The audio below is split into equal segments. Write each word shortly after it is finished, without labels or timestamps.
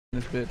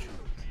this bitch.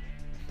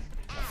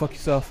 Fuck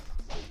yourself.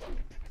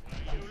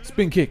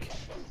 Spin kick.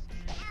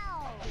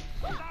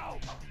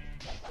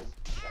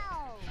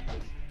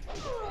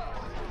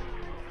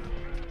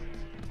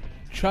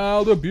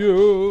 Child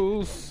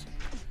abuse.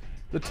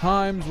 The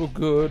times were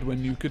good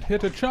when you could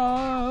hit a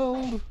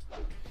child.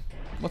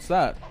 What's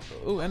that?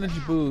 Oh,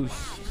 energy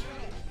boost.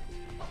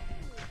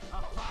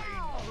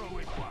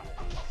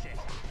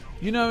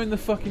 You know, in the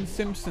fucking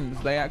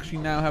Simpsons, they actually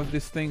now have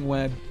this thing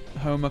where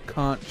Homer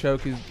can't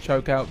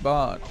choke out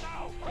Bart.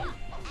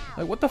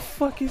 Like, what the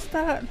fuck is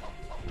that?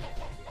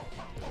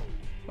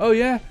 Oh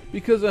yeah,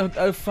 because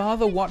a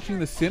father watching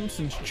the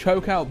Simpsons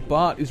choke out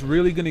Bart is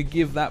really gonna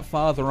give that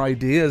father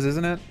ideas,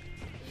 isn't it?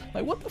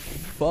 Like, what the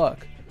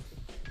fuck?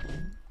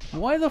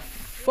 Why the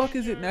fuck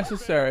is it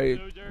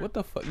necessary? What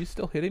the fuck? You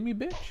still hitting me,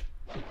 bitch?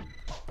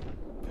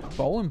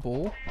 Bowling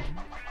ball?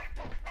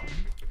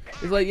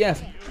 It's like,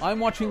 yes, I'm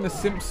watching The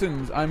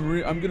Simpsons.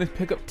 I'm gonna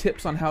pick up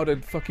tips on how to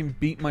fucking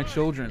beat my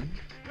children.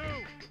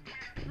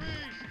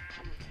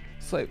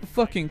 It's like,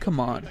 fucking come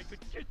on.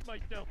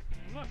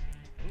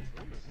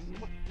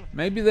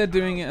 Maybe they're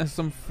doing it as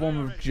some form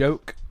of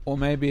joke, or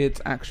maybe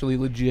it's actually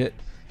legit.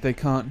 They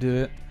can't do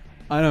it.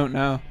 I don't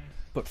know,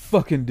 but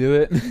fucking do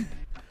it.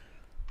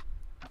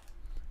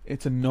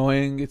 It's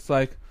annoying. It's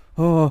like,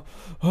 oh,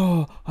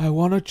 I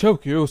want to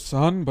choke you,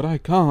 son, but I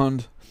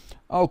can't.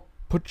 I'll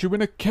put you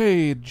in a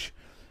cage,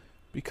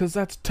 because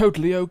that's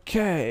totally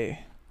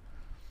okay.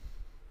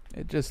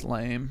 It's just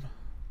lame.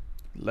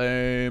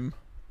 Lame.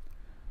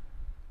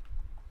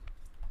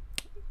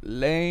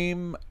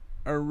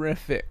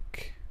 Lame-erific.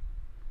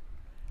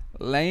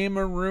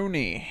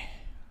 Lame-a-rooney.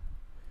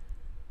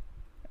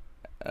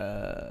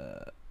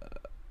 Yeah.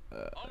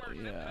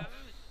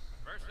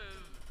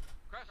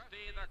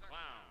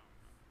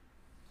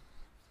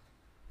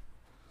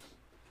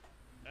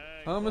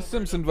 Homer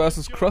Simpson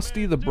versus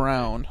Krusty the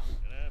Brown.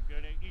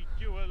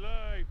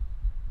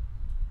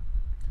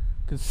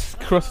 Because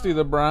Krusty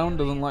the Brown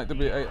doesn't like to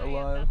be ate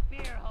alive.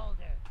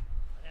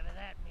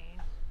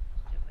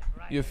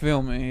 You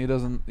feel me?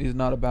 He's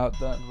not about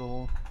that at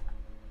all.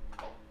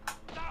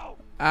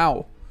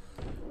 Ow.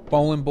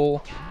 Bowling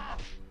ball.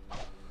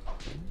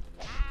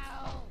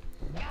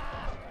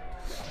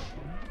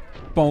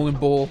 Bowling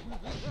ball.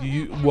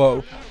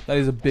 Whoa. That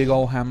is a big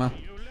old hammer.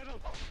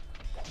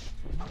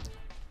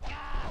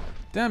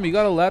 Damn, you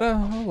got a letter?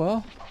 Oh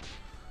well.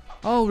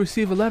 I'll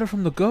receive a letter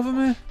from the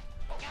government?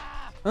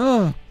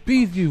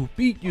 Beat you.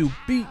 I'm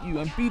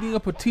beating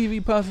up a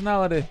TV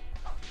personality.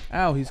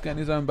 Ow, he's getting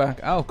his own back.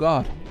 Oh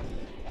god.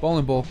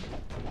 Bowling ball.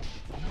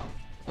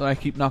 That I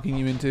keep knocking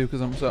you into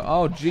because I'm so...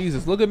 Oh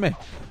Jesus, look at me.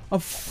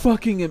 I'm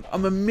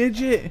a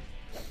midget.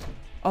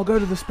 I'll go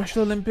to the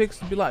Special Olympics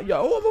and be like,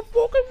 yo, I'm a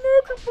fucking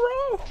midget,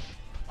 bro.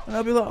 And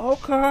I'll be like,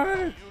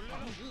 okay.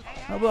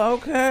 I'll be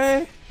like,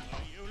 okay.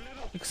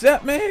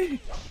 Accept me.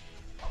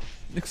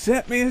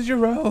 Accept me as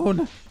your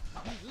own.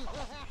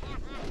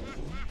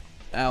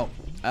 Ow.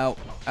 Ow.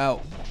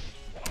 Ow.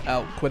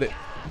 Ow. Quit it.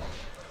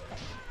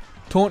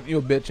 Taunt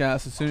your bitch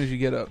ass as soon as you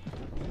get up.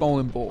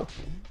 Bowling ball.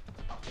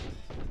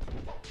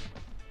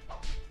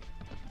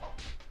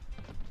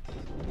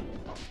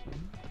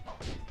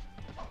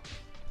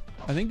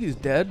 I think he's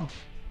dead.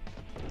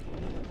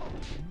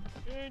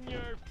 In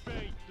your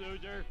face,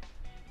 loser.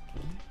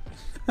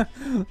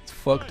 It's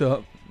fucked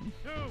up.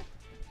 2,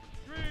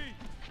 3.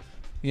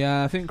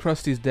 Yeah, I think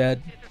Krusty's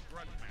dead.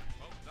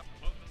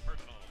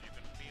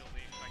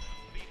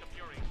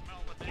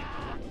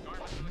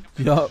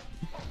 Yup.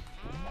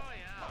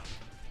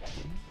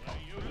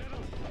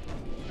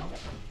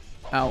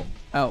 Ow.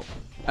 Ow.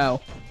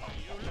 Ow.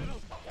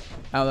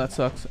 Ow, that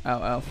sucks.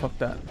 Ow, ow, fuck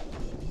that.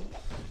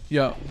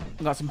 Yo,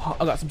 I got some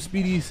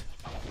speedies.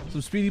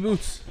 Some speedy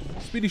boots.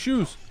 Speedy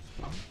shoes.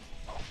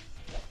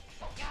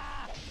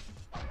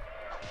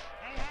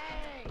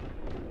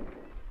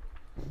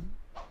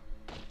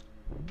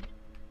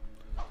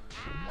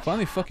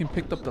 Finally fucking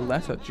picked up the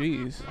letter,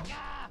 jeez.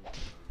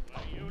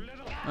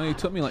 Only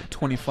took me like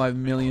 25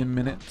 million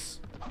minutes.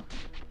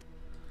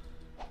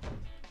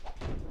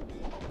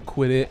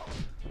 Quit it.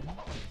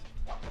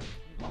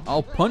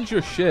 I'll punch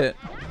your shit.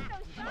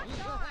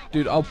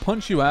 Dude, I'll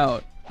punch you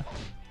out.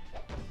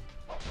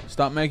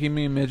 Stop making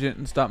me a midget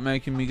and stop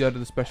making me go to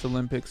the Special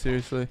Olympics,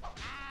 seriously.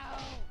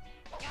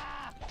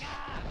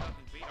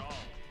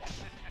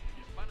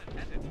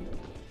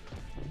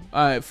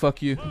 Alright,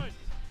 fuck you. 1,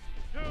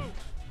 2,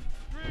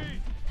 3.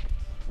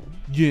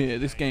 Yeah,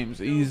 this game's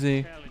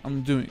easy.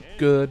 I'm doing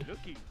good.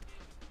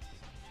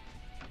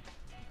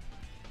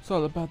 It's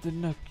all about the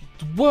nookie.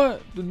 The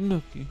what? The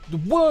nookie. The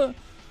what?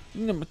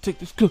 I'm gonna take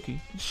this cookie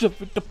and shove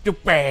it up your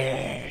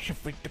way.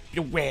 Shove it up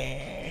your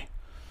way.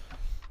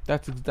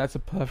 That's a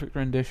perfect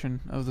rendition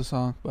of the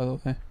song, by the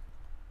way.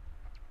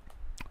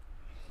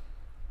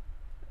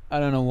 I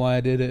don't know why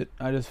I did it.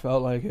 I just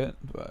felt like it,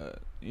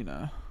 but you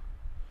know.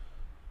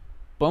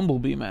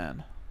 Bumblebee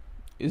Man.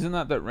 Isn't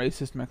that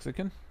racist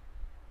Mexican?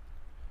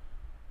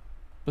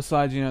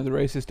 Besides, you know, the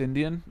racist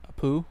Indian,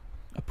 Apu.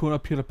 Apuna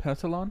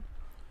Pirapetalon.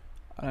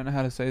 I don't know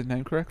how to say his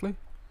name correctly.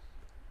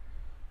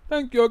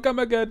 Thank you, come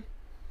again.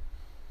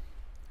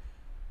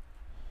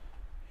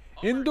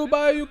 In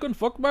Dubai, you can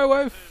fuck my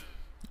wife.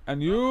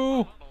 And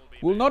you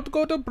will not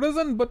go to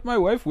prison, but my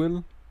wife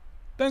will.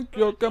 Thank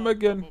you, come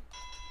again.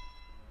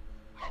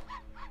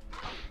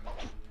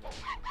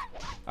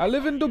 I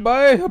live in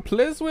Dubai, a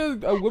place where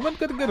a woman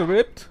can get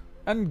raped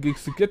and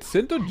get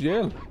sent to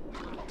jail.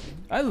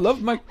 I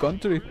love my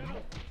country.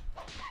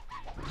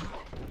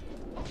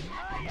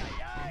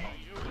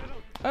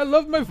 I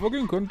love my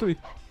fucking country.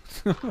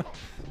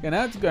 Yeah,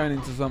 now it's going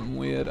into something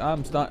weird.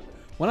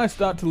 When I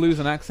start to lose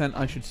an accent,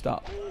 I should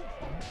stop.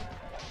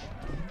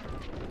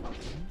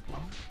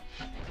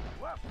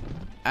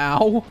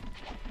 Ow.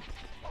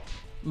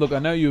 Look, I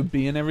know you're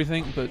being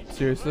everything, but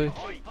seriously,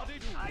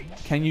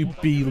 can you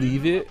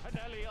believe it?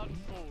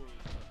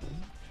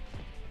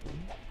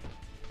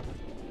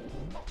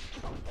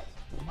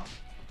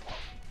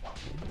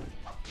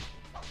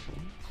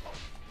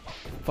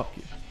 Fuck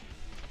you.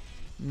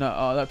 No,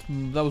 oh,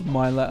 that was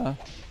my letter.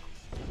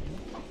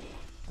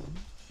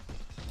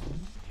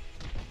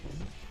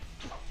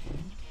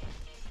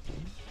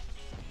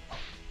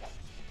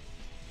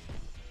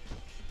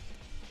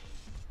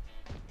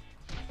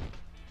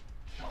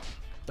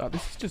 Oh,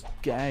 this is just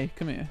gay.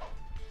 Come here.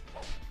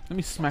 Let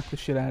me smack the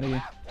shit out of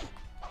you.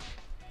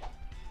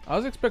 I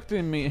was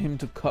expecting him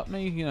to cut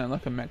me, you know,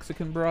 like a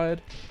Mexican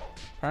bride.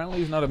 Apparently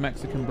he's not a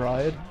Mexican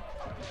bride.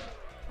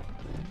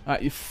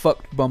 Alright, you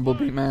fucked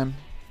Bumblebee Man.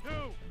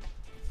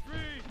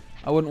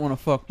 I wouldn't want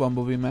to fuck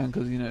Bumblebee Man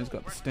because, you know, he's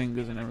got the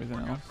stingers and everything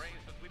else.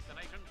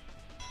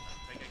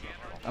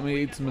 I'm gonna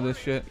eat some of this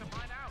shit.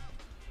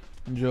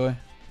 Enjoy.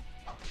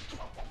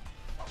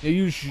 Yeah,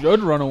 you should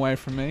run away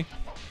from me.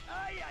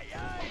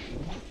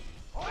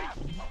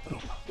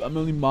 I'm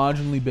only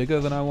marginally bigger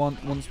than I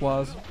once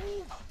was.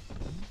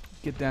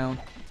 Get down.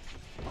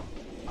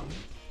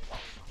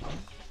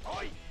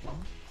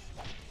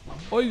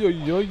 Oi,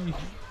 oi, oi.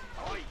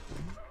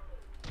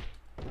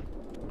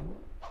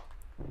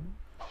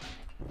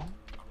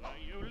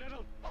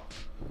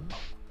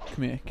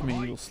 Come here, you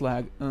little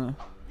slag.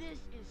 This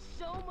is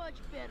so much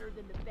better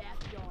than the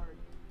backyard.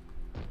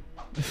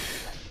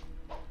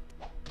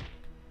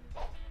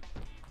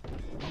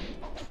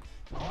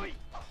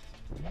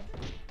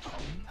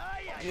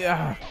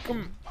 Yeah,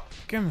 come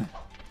here.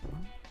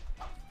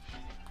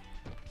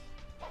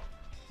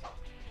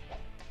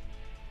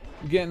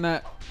 I'm getting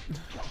that.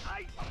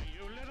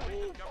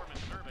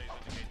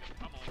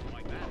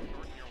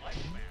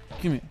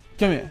 Come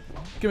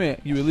here,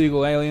 you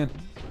illegal alien.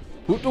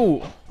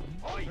 Ooh.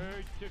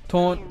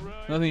 Taunt,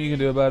 nothing you can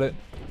do about it.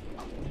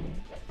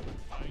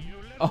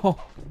 Oh.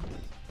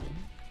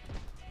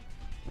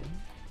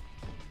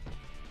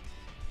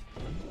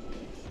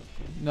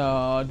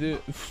 No,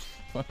 dude.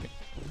 Fuck it.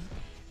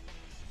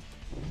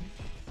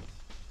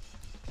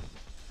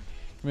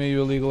 Come here,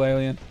 you illegal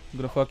alien. I'm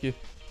gonna fuck you.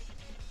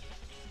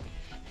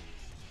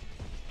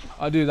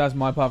 Oh, dude, that's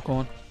my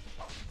popcorn.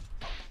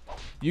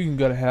 You can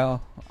go to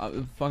hell.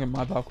 Fucking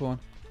my popcorn.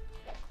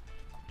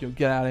 Yo,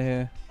 get out of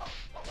here.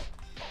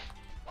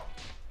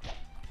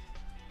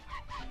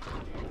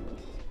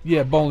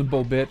 Yeah, bowling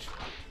ball, bitch.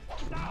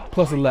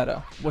 Plus a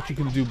letter. What you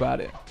gonna do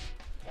about it?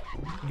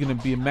 You gonna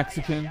be a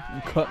Mexican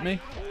and cut me?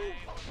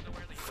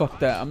 Fuck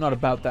that. I'm not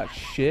about that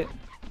shit.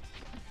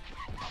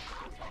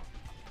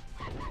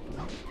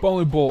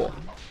 Bowling ball.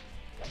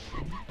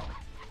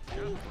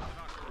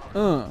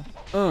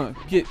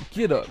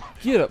 Get up.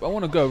 I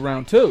want to go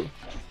round 2.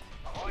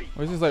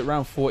 Or is this like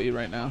round 40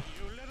 right now?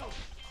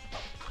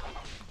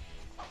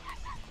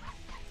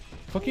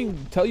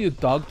 Fucking tell your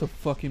dog to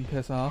fucking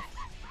piss off.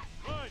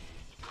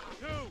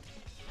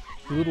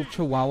 The little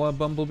Chihuahua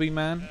Bumblebee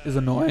Man is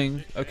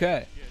annoying.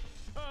 Okay.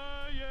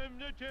 I am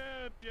the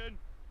champion.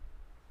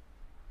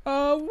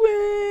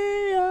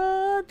 We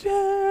are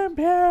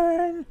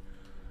champion.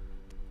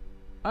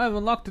 I have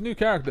unlocked a new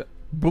character,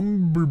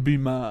 Bumblebee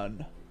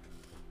Man.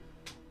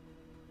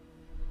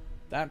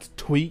 That's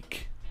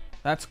tweak.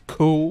 That's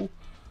cool.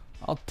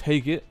 I'll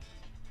take it.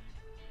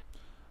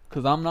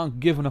 Cause I'm not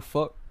giving a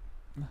fuck.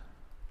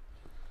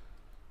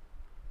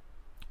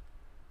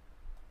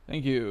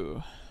 Thank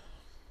you.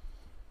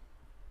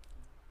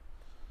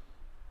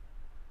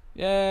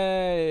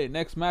 Yay!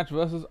 Next match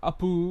versus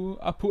Apu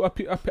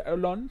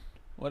Elon.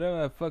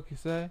 Whatever the fuck you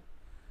say.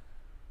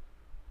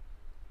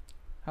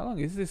 How long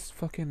is this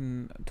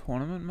fucking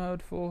tournament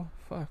mode for?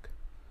 Fuck.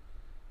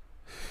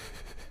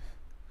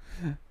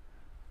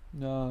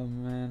 No,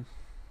 man.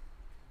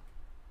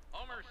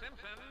 Homer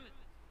Simpson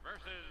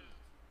versus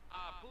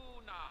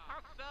Apu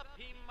Nahasa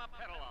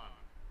Pimapedalon.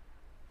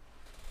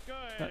 Go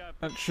ahead,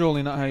 That's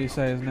surely not how you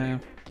say his name.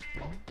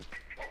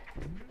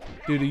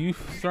 Dude, are you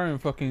throwing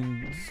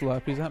fucking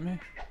Slurpees at me?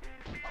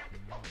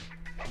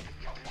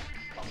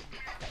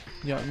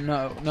 Yo,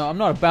 no, I'm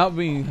not about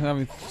having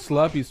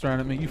Slurpees thrown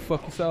at me. You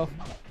fuck yourself.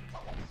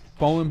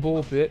 Bowling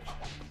ball, bitch.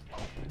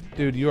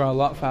 Dude, you're a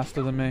lot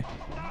faster than me.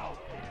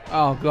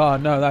 Oh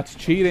god, no, that's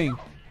cheating.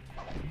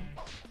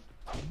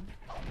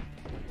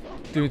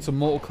 Dude, some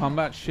Mortal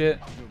Kombat shit.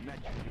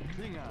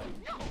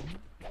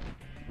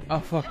 Oh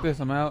fuck this,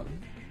 I'm out.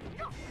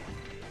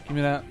 Give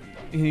me that.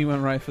 He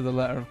went right for the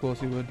letter, of course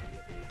he would.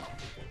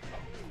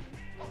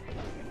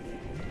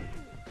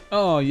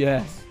 Oh,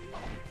 yes.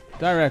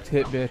 Direct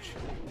hit, bitch.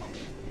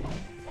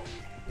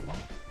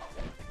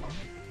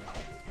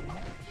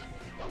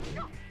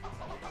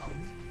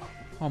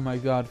 Oh my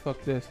god,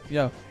 fuck this.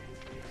 Yo.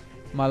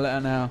 My letter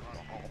now.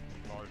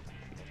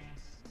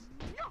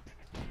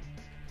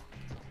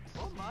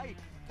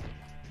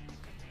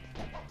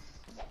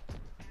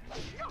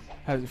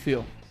 How does it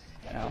feel?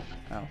 Ow,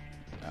 ow,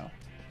 ow.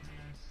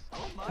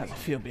 How does it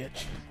feel,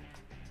 bitch?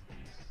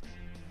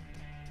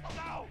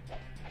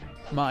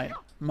 Mine,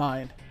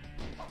 mine.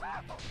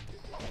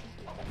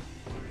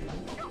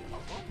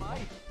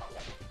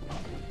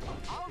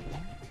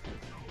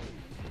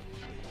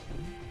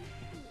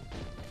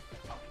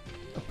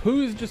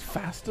 Apu is just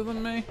faster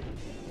than me.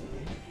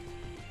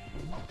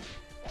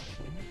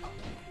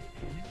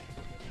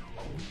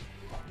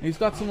 He's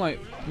got some like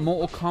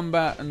Mortal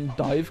Kombat and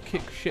dive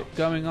kick shit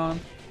going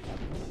on.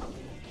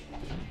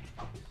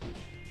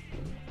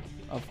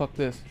 Oh fuck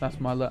this, that's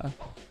my letter.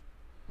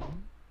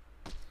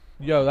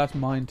 Yo, that's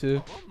mine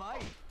too.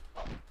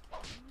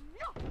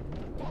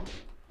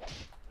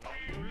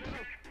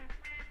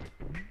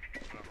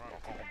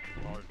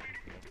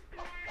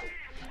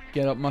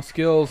 Get up my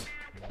skills.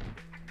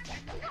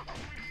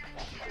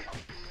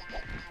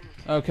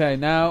 Okay,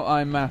 now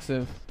I'm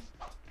massive.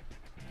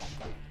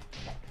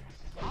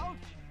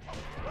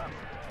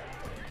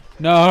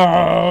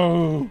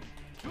 No!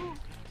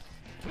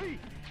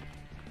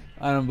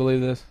 I don't believe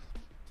this.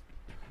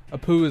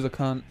 Apu is a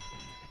cunt.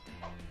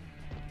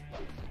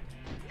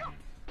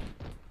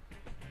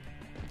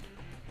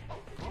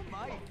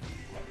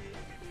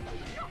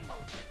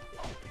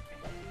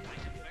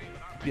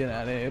 Get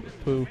out of here,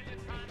 Apu.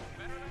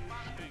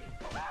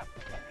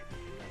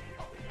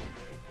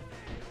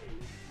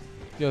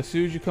 Yo, as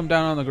soon as you come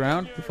down on the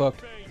ground, you're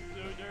fucked.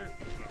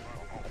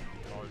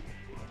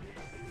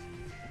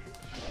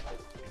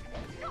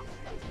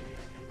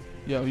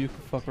 Yo, you can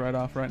fuck right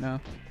off right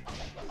now.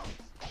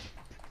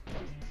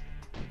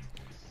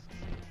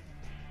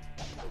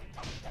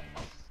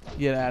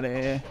 Get out of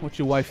here. What's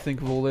your wife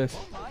think of all this?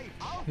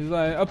 He's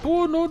like,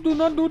 Apu, no, do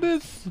not do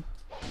this.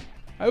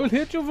 I will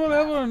hate you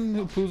forever.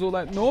 And Apu's all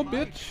like, no,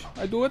 bitch.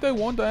 I do what I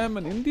want. I am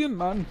an Indian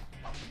man.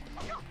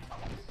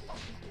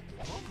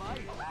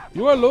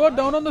 You are lower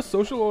down on the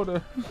social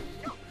order.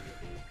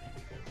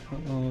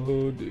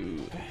 Oh,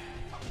 dude.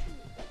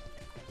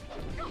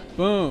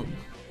 Boom.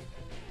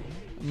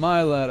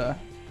 My letter.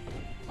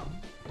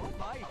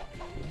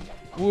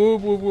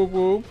 Whoop, whoop, whoop,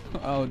 whoop.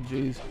 Oh,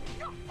 jeez.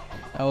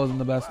 That wasn't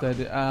the best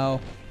idea. Ow.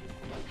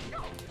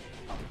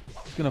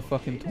 He's gonna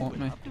fucking taunt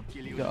me.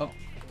 Get up.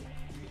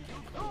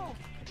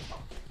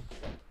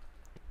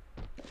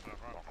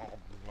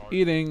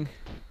 Eating.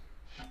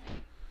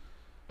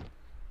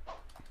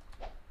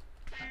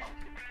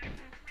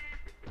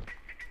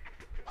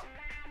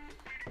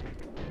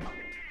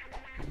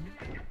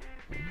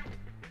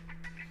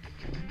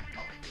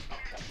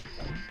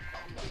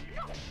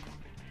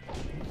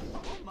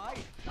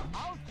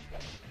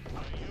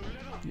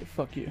 Yeah,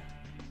 fuck you.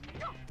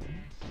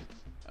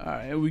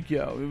 Alright, here we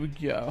go, here we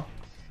go.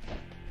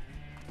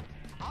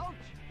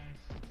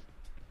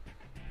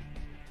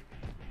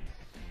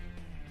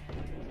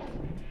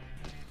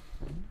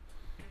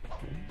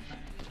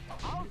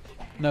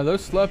 No,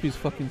 those Slurpees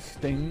fucking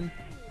sting.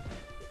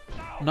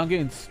 I'm not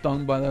getting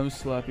stung by those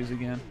Slurpees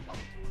again.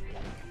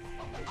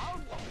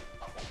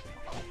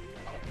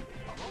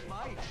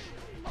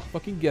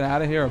 Fucking get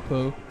out of here,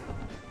 Apu.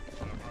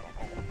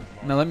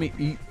 Now let me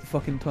eat a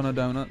fucking ton of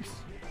donuts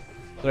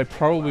that I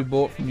probably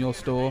bought from your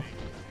store.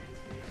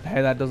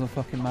 Hey, that doesn't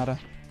fucking matter.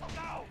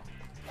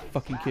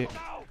 Fucking kick.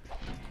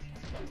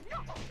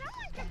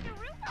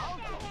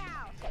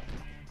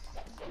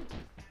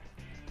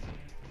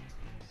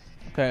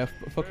 Okay,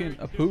 fucking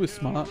Apu is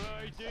smart.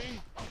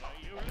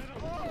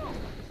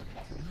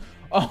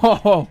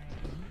 Oh!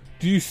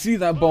 Do you see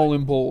that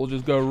bowling ball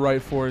just go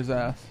right for his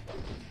ass?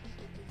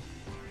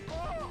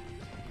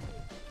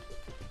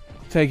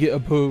 Take it,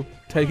 Apu.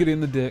 Take it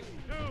in the dick.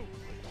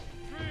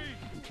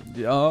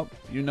 Yup,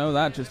 you know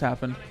that just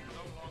happened.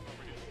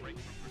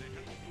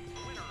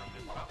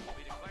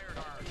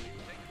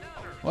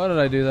 Why did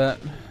I do that?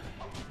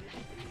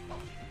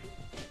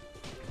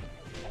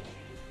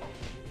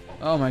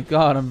 Oh my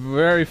god, I'm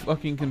very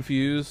fucking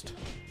confused.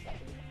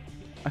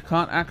 I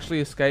can't actually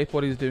escape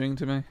what he's doing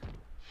to me.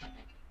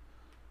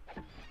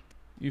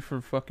 You for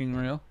fucking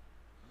real?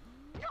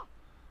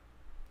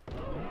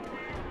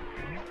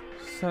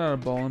 Set out a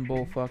bowling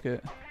ball, fuck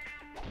it.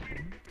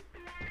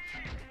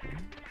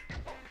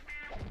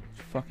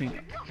 Fucking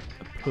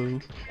poo.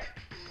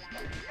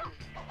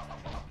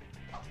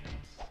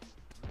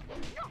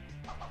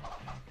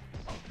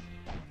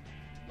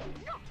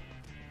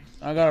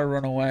 I gotta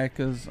run away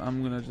because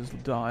I'm gonna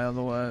just die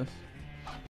otherwise.